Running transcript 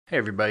Hey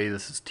everybody,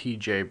 this is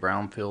TJ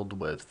Brownfield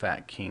with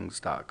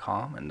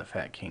FatKings.com and the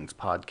Fat Kings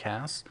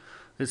podcast.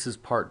 This is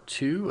part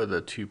 2 of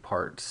the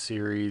two-part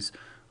series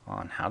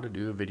on how to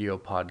do a video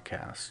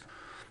podcast.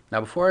 Now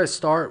before I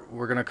start,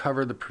 we're going to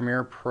cover the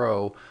Premiere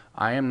Pro.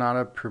 I am not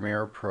a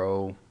Premiere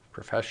Pro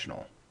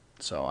professional,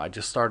 so I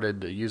just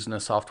started using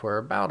the software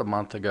about a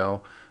month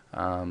ago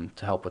to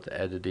help with the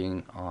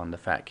editing on the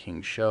Fat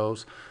King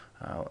shows.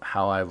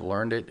 How I've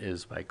learned it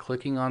is by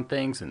clicking on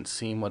things and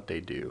seeing what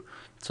they do.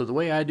 So the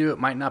way I do it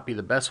might not be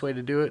the best way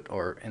to do it,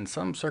 or in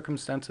some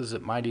circumstances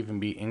it might even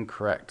be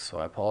incorrect. So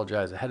I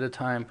apologize ahead of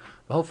time,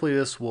 but hopefully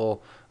this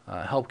will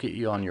help get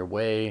you on your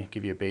way,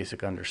 give you a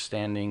basic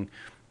understanding,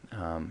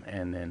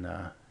 and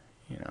then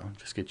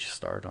just get you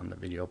started on the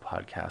video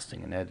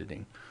podcasting and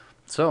editing.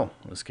 So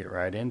let's get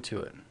right into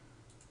it.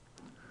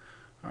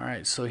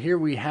 Alright, so here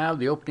we have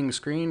the opening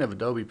screen of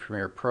Adobe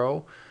Premiere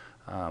Pro.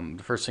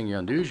 The first thing you're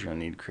going to do is you're going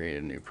to need to create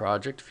a new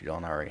project if you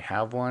don't already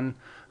have one.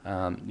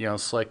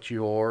 Select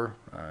your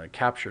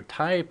capture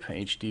type,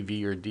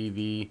 HDV or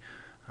DV.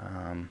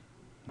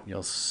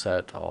 You'll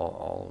set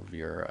all of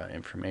your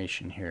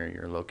information here,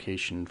 your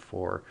location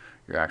for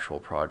your actual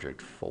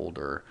project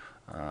folder.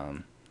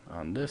 On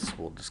this,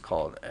 we'll just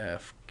call it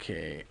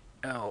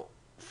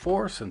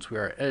FKL4 since we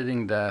are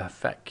editing the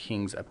Fat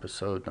Kings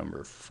episode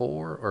number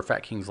 4, or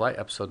Fat Kings Light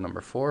episode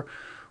number 4.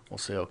 We'll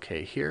say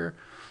OK here.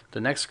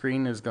 The next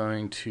screen is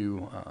going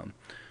to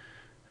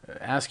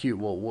ask you,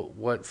 well,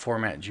 what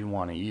format do you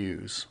want to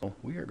use? So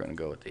we are going to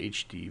go with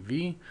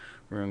HDV.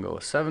 We're going to go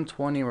with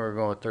 720. We're going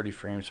to go with 30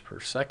 frames per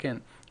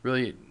second.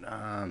 Really,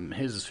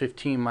 his is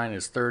 15, mine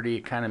is 30.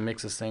 It kind of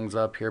mixes things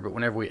up here, but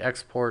whenever we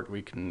export,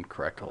 we can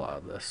correct a lot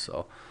of this.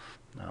 So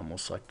we'll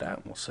select that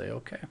and we'll say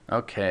OK.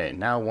 Okay,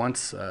 now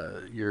once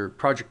your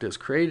project is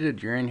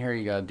created, you're in here,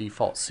 you got a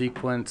default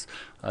sequence.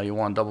 You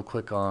want to double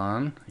click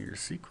on your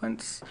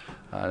sequence.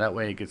 That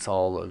way it gets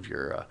all of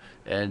your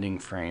editing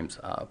frames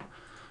up.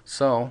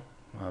 So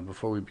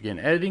before we begin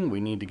editing,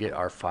 we need to get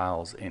our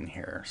files in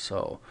here.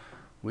 So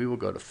we will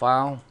go to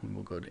File, we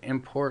will go to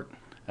Import,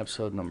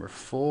 episode number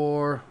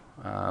 4.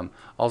 All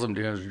I'm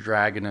doing is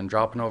dragging and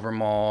dropping over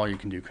them all. You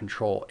can do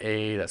Control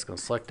A, that's going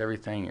to select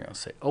everything. You're going to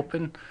say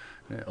Open,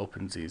 and it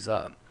opens these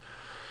up.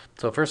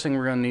 So first thing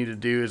we're going to need to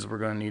do is we're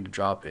going to need to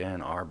drop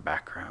in our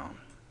background.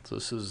 So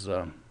this is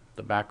the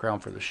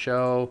background for the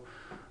show.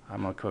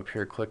 I'm going to come up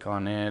here, click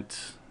on it.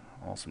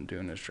 All I'm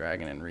doing is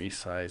dragging and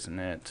resizing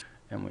it,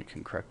 and we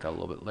can correct that a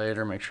little bit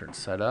later, make sure it's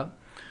set up.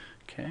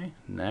 Okay,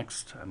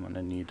 next I'm going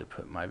to need to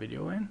put my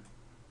video in,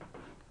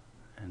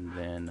 and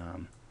then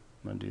I'm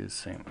going to do the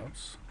same.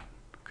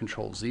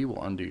 Control Z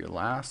will undo your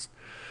last.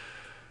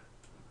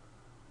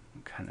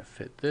 Kind of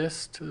fit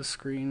this to the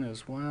screen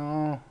as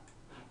well.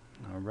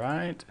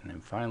 Alright, and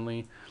then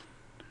finally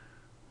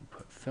we'll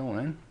put Phil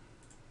in.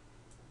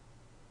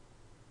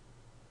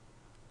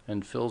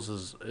 And Phil's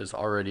is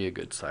already a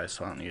good size,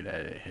 so I don't need to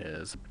edit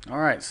his.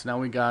 Alright, so now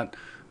we got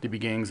the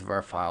beginnings of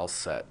our files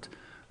set.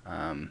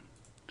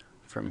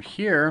 From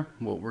here,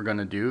 what we're going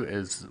to do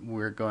is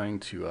we're going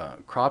to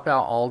crop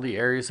out all the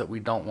areas that we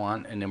don't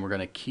want, and then we're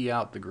going to key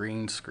out the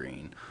green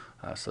screen.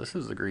 So this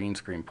is the green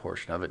screen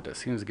portion of it. That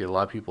seems to get a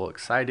lot of people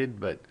excited,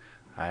 but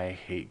I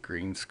hate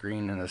green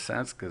screen in a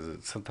sense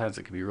because sometimes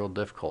it can be real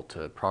difficult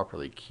to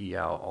properly key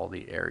out all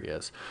the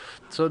areas.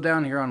 So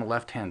down here on the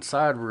left hand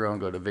side, we're going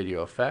to go to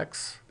Video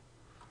Effects.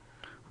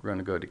 We're going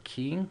to go to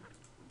Key,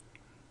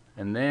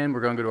 and then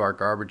we're going to go to our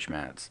garbage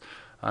mats.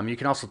 You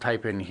can also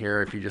type in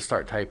here. If you just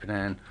start typing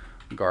in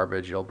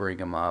garbage, you'll bring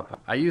them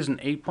up. I use an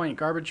 8-point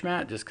garbage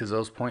mat just because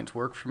those points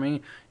work for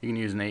me. You can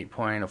use an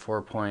 8-point, a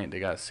 4-point, they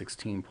got a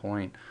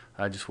 16-point,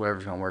 just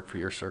whatever's going to work for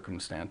your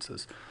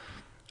circumstances.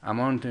 I'm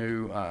going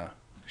to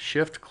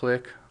shift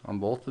click on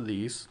both of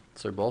these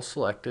so they're both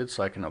selected,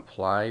 so I can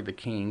apply the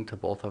keying to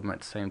both of them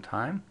at the same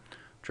time.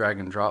 Drag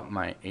and drop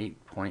my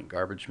 8-point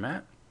garbage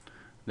mat.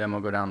 Then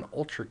we'll go down to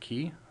Ultra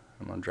key.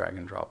 I'm going to drag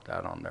and drop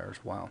that on there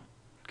as well.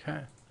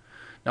 Okay.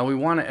 Now we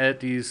want to edit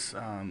these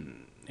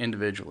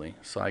individually.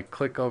 So I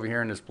click over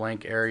here in this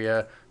blank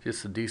area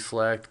just to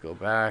deselect, go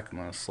back. I'm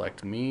going to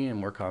select me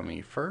and work on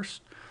me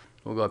first.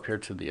 We'll go up here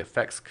to the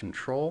effects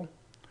control.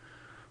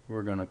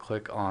 We're going to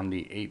click on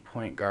the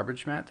 8-point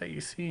garbage mat that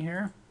you see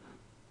here,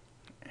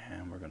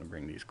 and we're going to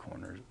bring these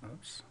corners,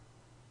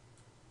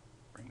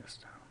 bring this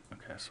down.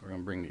 Okay, so we're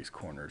going to bring these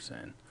corners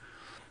in.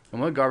 And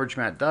what garbage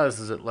mat does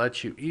is it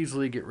lets you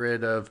easily get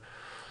rid of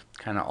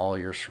kind of all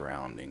your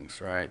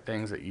surroundings, right?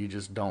 Things that you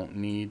just don't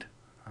need.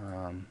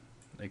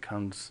 It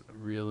comes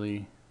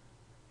really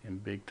in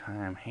big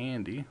time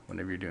handy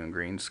whenever you're doing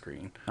green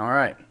screen.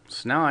 Alright,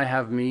 so now I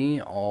have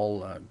me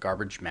all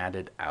garbage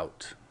matted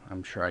out.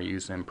 I'm sure I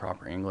use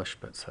improper English,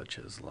 but such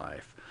is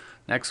life.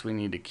 Next we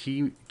need to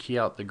key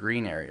out the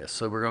green area.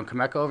 So we're going to come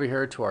back over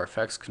here to our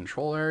effects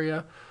control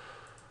area.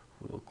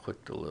 We'll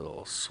click the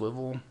little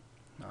swivel,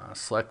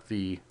 select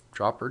the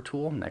dropper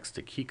tool next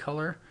to key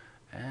color,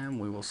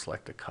 and we will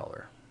select a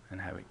color and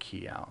have it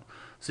key out.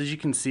 So as you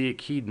can see, it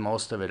keyed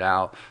most of it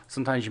out.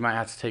 Sometimes you might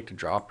have to take the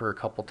dropper a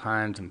couple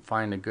times and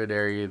find a good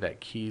area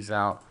that keys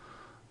out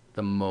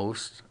the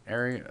most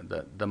area,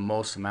 the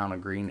most amount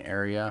of green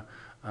area.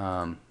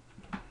 Sorry,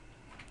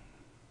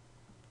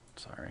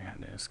 I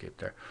had to escape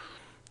there.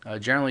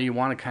 Generally, you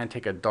want to kind of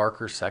take a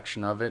darker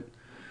section of it.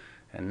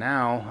 And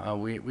now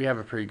we have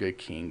a pretty good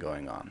keying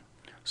going on.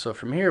 So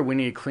from here, we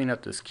need to clean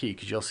up this key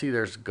because you'll see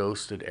there's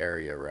ghosted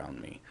area around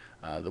me.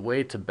 The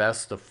way to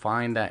best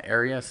define that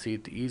area, see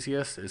it the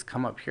easiest, is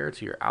come up here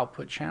to your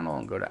output channel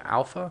and go to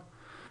alpha.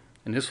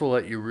 And this will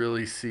let you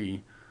really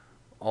see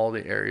all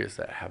the areas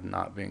that have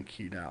not been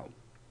keyed out.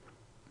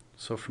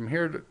 So from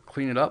here to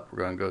clean it up,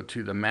 we're going to go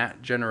to the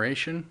matte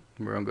generation.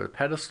 We're going to go to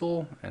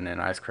pedestal and then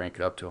ice crank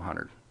it up to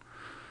 100.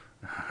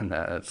 And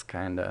that's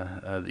kind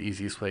of the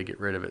easiest way to get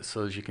rid of it.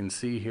 So as you can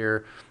see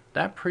here,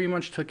 that pretty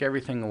much took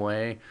everything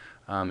away.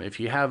 If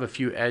you have a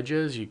few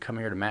edges, you come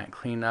here to matte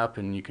cleanup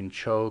and you can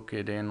choke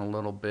it in a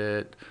little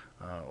bit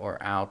or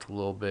out a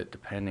little bit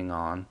depending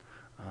on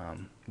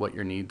what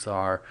your needs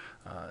are.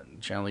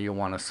 Generally you'll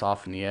want to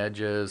soften the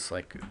edges,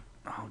 like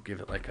I'll give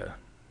it like a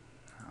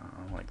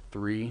like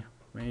 3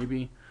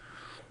 maybe,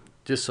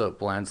 just so it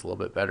blends a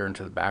little bit better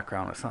into the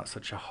background. It's not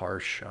such a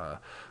harsh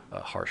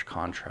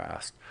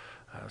contrast.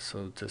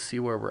 So to see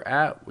where we're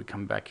at, we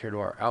come back here to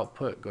our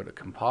output, go to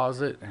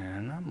composite,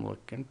 and I'm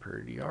looking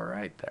pretty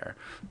alright there.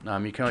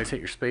 You can always hit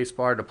your space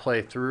bar to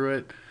play through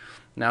it.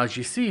 Now as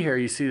you see here,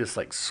 you see this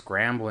like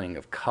scrambling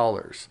of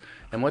colors.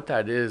 And what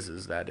that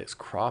is that it's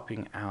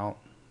cropping out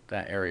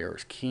that area, or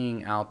it's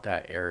keying out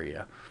that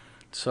area.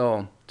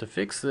 So to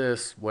fix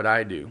this, what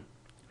I do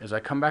is I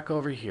come back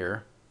over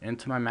here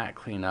into my matte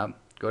cleanup,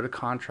 go to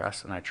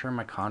contrast, and I turn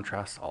my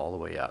contrast all the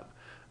way up.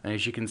 And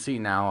as you can see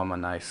now, I'm a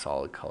nice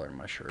solid color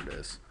my shirt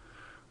is.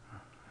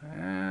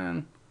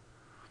 And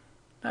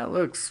that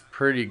looks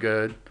pretty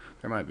good.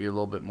 There might be a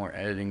little bit more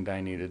editing that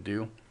I need to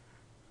do.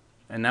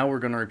 And now we're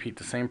going to repeat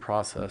the same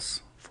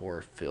process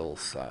for Phil's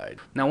side.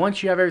 Now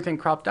once you have everything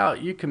cropped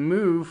out, you can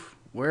move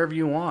wherever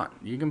you want.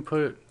 You can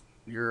put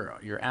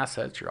your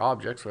assets, your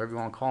objects, whatever you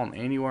want to call them,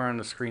 anywhere on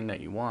the screen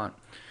that you want.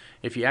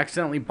 If you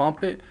accidentally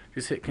bump it,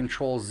 just hit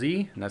Control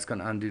Z, and that's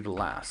going to undo the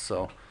last.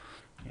 So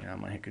I'm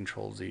going to hit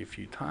Control Z a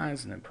few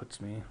times, and it puts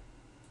me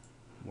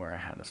where I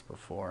had this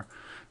before.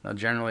 Now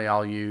generally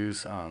I'll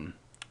use the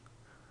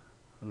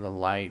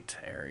light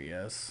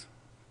areas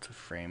to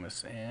frame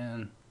us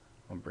in.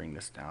 I'll bring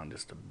this down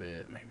just a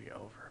bit, maybe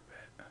over a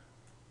bit.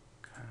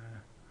 Okay.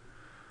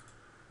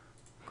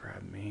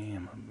 Grab me,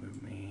 I'm going to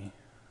move me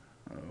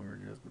over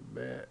just a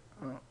bit.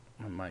 Oh,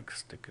 my mic's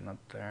sticking up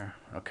there.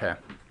 Okay.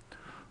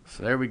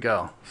 So there we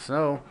go.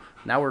 So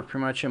now we're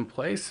pretty much in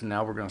place, and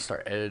now we're going to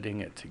start editing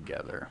it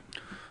together.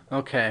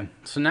 Okay,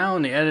 so now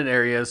in the edit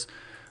areas,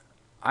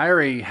 I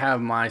already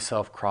have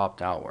myself cropped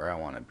out where I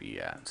want to be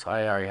at. So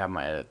I already have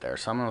my edit there.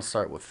 So I'm going to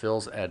start with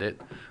Phil's edit.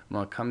 I'm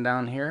going to come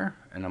down here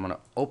and I'm going to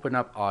open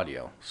up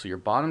audio. So your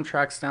bottom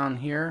tracks down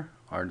here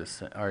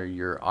are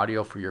your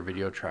audio for your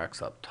video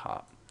tracks up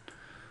top.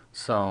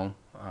 So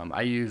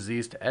I use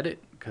these to edit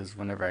because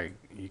whenever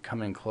you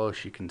come in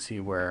close, you can see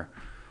where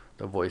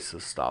the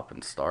voices stop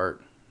and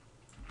start.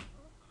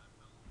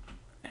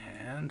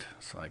 And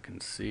so I can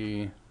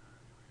see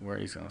where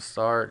he's going to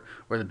start.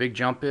 Where the big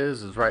jump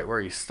is right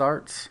where he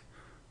starts.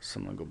 So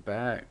I'm going to go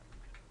back.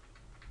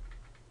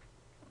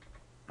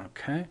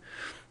 Okay.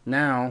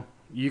 Now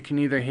you can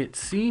either hit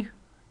C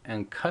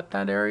and cut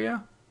that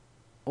area,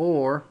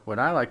 or what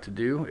I like to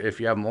do, if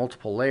you have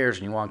multiple layers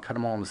and you want to cut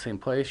them all in the same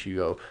place, you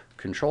go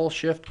Control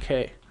Shift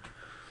K,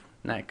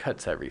 and that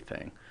cuts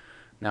everything.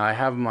 Now I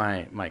have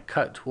my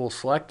cut tool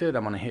selected.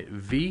 I'm going to hit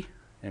V,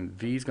 and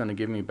V is going to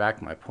give me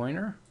back my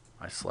pointer.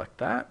 I select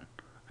that,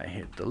 I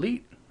hit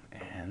delete,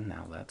 and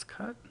now that's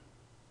cut.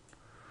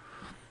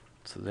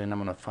 So then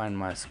I'm going to find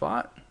my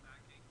spot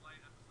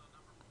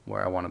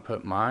where I want to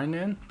put mine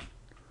in.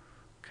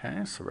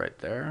 Okay, so right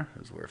there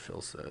is where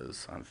Phil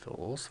says I'm Phil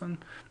Olson.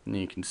 And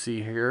you can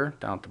see here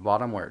down at the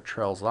bottom where it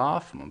trails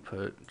off, I'm going to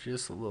put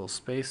just a little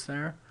space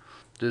there.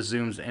 This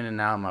zooms in and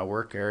out of my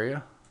work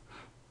area.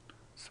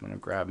 So I'm going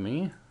to grab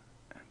me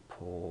and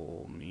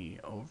pull me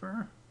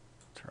over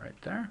to right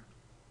there.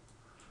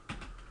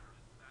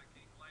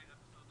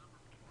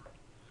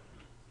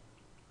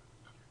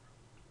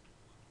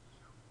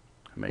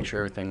 Make sure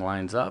everything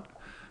lines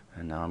up,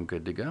 and now I'm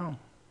good to go.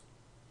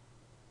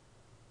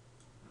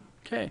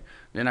 Okay,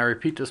 then I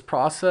repeat this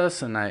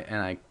process, and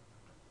I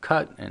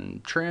cut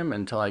and trim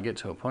until I get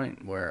to a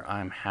point where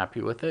I'm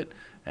happy with it,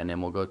 and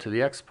then we'll go to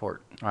the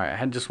export. All right, I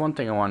had just one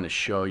thing I wanted to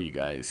show you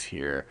guys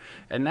here,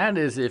 and that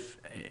is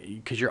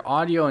because your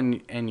audio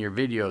and your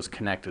video is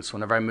connected, so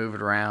whenever I move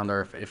it around,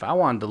 or if I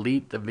want to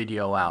delete the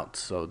video out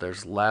so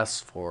there's less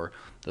for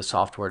the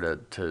software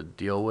to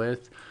deal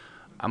with,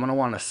 I'm going to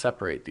want to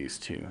separate these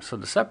two. So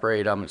to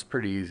separate them, it's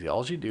pretty easy.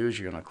 All you do is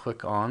you're going to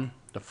click on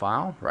the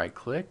file, right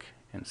click,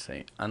 and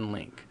say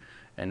unlink.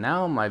 And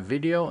now my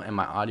video and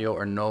my audio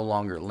are no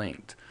longer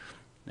linked.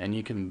 And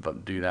you can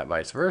do that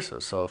vice versa.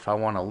 So if I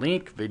want to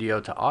link video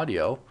to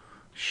audio,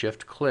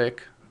 shift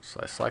click, so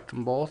I select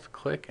them both,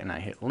 click, and I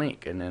hit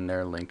link, and then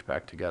they're linked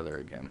back together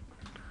again.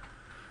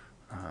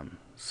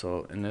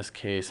 So in this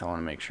case, I want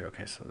to make sure,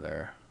 okay, so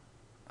they're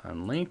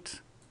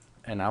unlinked.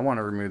 and I want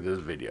to remove this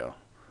video.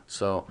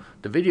 So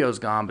the video is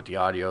gone, but the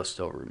audio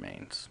still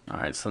remains. All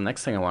right, so the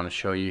next thing I want to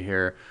show you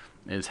here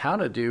is how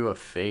to do a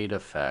fade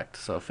effect.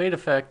 So a fade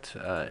effect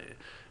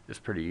is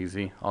pretty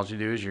easy. All you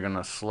do is you're going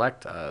to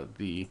select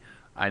the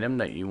item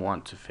that you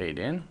want to fade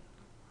in,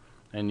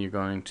 and you're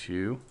going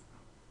to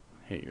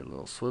hit your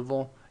little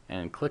swivel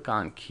and click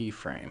on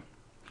keyframe.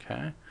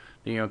 Okay,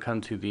 then you'll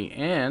come to the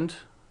end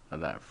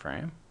of that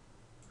frame.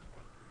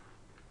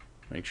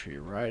 Make sure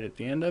you're right at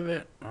the end of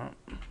it. Oh.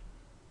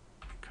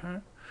 Okay.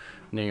 And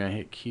then you're going to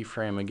hit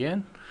keyframe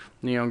again.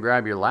 Then you're going to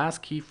grab your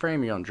last keyframe,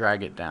 you're going to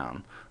drag it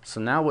down. So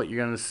now what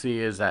you're going to see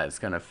is that it's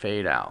going to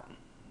fade out.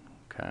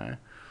 Okay.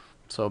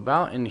 So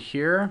about in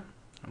here,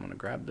 I'm going to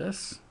grab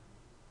this.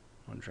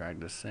 I'm going to drag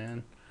this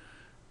in.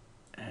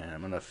 And I'm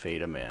going to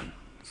fade them in.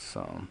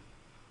 So,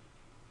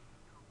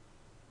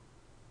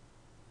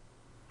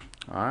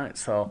 alright,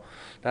 so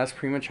that's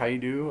pretty much how you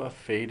do a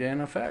fade in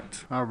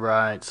effect.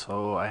 Alright,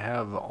 so I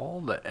have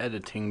all the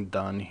editing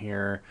done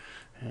here,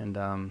 and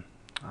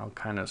I'll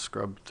kind of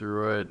scrub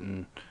through it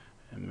and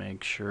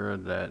make sure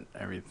that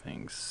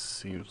everything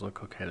seems to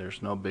look okay.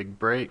 There's no big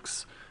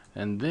breaks,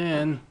 and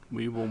then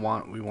we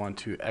want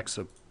to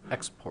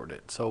export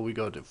it. So we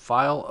go to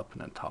File up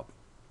in the top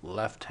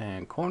left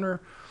hand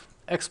corner,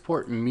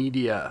 Export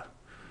Media.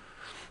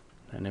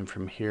 And then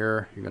from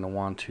here, you're going to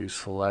want to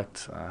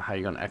select how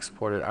you're going to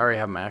export it. I already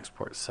have my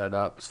export set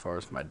up as far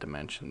as my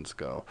dimensions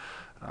go.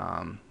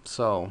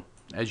 So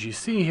as you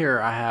see here,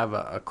 I have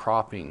a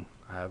cropping.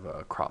 I have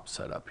a crop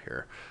set up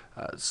here.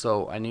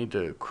 So I need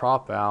to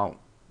crop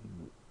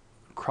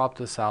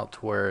this out to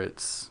where it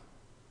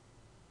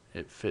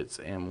fits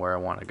in where I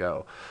want to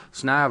go.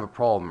 So now I have a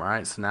problem,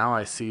 right? So now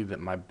I see that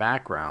my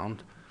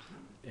background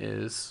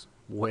is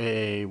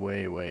way,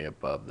 way, way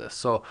above this.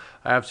 So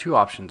I have two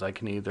options. I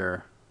can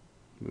either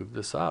move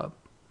this up,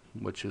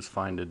 which is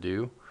fine to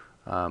do,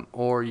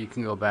 or you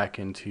can go back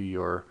into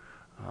your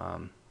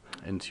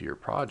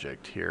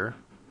project here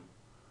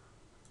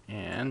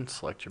and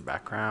select your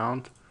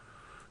background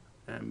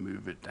and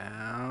move it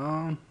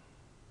down,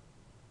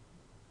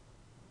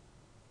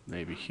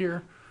 maybe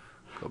here.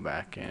 Go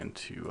back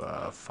into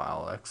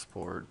File,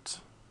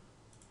 Export,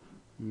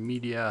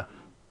 Media,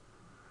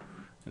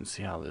 and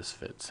see how this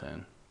fits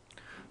in.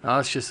 Now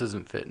this just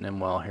isn't fitting in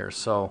well here,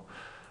 so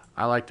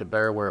I liked it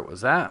better where it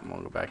was at. I'm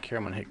going to go back here.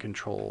 I'm going to hit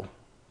Control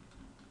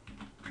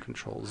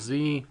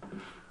Z.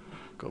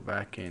 Go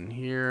back in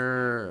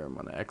here. I'm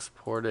going to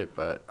export it,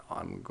 but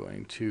I'm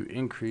going to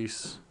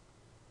increase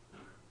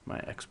my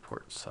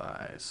export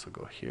size. So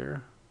go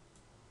here.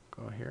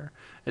 Go here.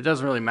 It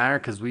doesn't really matter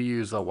because we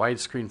use a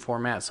widescreen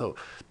format, so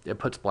it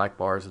puts black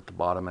bars at the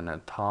bottom and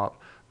at the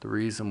top. The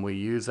reason we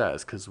use that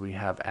is because we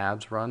have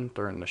ads run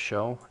during the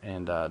show,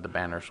 and the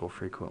banners will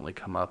frequently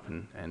come up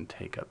and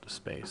take up the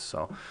space.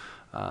 So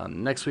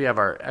next we have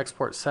our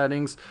export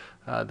settings.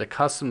 The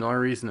only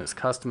reason it's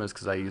custom is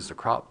because I use the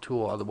crop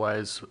tool.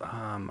 Otherwise,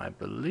 I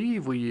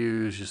believe we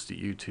use just the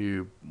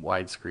YouTube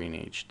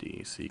widescreen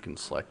HD. So you can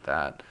select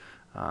that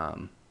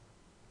and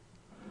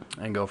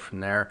go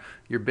from there.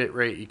 Your bit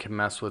rate you can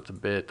mess with a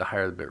bit. The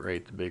higher the bit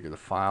rate, the bigger the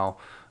file.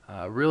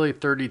 Really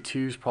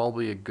 32 is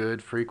probably a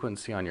good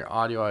frequency on your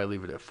audio. I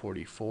leave it at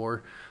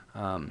 44.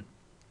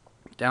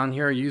 Down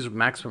here, use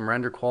maximum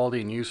render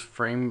quality and use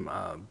frame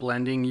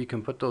blending. You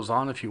can put those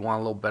on if you want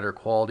a little better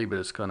quality, but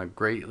it's going to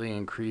greatly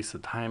increase the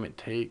time it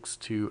takes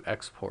to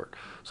export.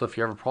 So if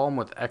you have a problem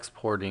with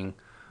exporting,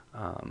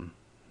 sorry,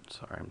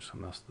 I'm just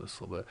going to mess this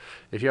a little bit.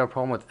 If you have a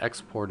problem with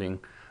exporting,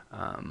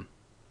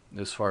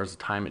 as far as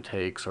the time it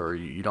takes, or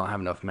you don't have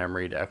enough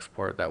memory to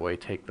export that way,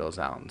 take those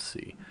out and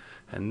see.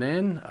 And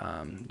then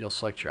you'll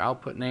select your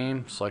output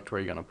name, select where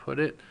you're going to put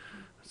it.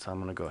 So I'm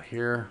going to go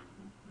here.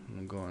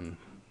 I'm going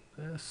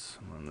this.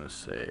 I'm going to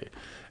say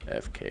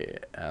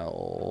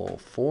FKL4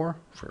 for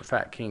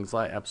FatKings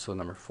Lite episode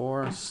number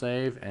 4.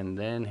 Save and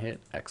then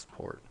hit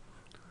export.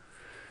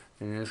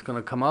 And it's going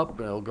to come up.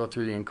 It'll go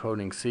through the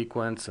encoding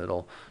sequence.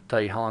 It'll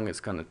tell you how long it's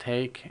going to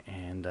take,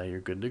 and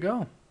you're good to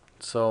go.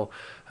 So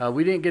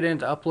we didn't get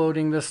into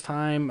uploading this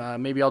time.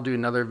 Maybe I'll do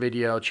another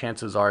video.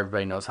 Chances are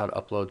everybody knows how to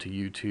upload to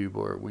YouTube,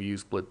 or we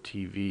use Blip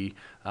TV.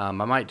 I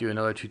might do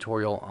another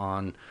tutorial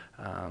on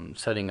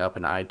setting up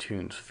an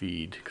iTunes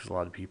feed, because a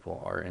lot of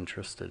people are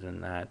interested in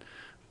that.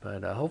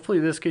 But hopefully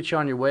this gets you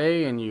on your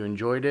way and you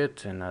enjoyed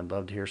it, and I'd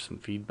love to hear some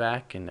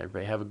feedback, and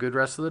everybody have a good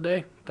rest of the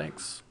day.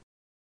 Thanks.